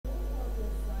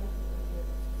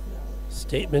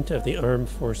Statement of the Armed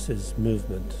Forces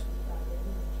Movement.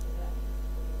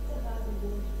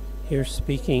 Here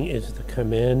speaking is the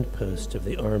command post of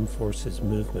the Armed Forces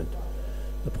Movement.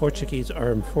 The Portuguese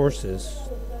Armed Forces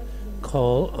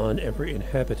call on every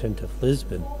inhabitant of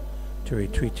Lisbon to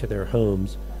retreat to their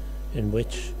homes, in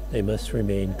which they must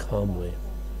remain calmly.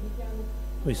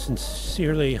 We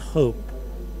sincerely hope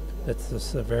that the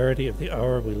severity of the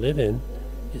hour we live in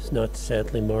is not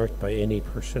sadly marked by any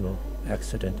personal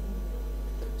accident.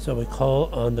 So we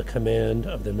call on the command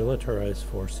of the militarized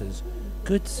forces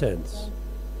good sense,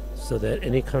 so that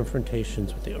any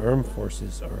confrontations with the armed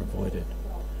forces are avoided.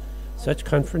 Such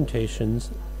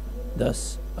confrontations,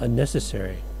 thus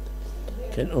unnecessary,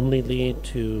 can only lead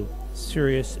to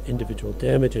serious individual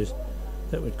damages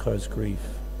that would cause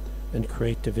grief and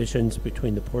create divisions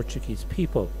between the Portuguese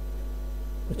people,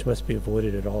 which must be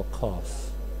avoided at all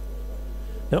costs.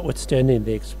 Notwithstanding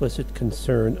the explicit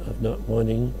concern of not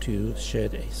wanting to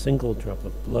shed a single drop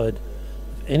of blood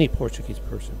of any Portuguese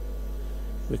person,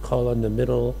 we call on the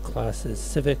middle class's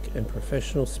civic and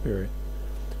professional spirit,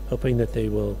 hoping that they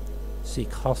will seek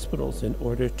hospitals in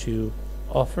order to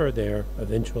offer their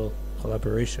eventual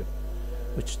collaboration,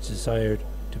 which is desired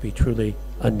to be truly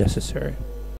unnecessary.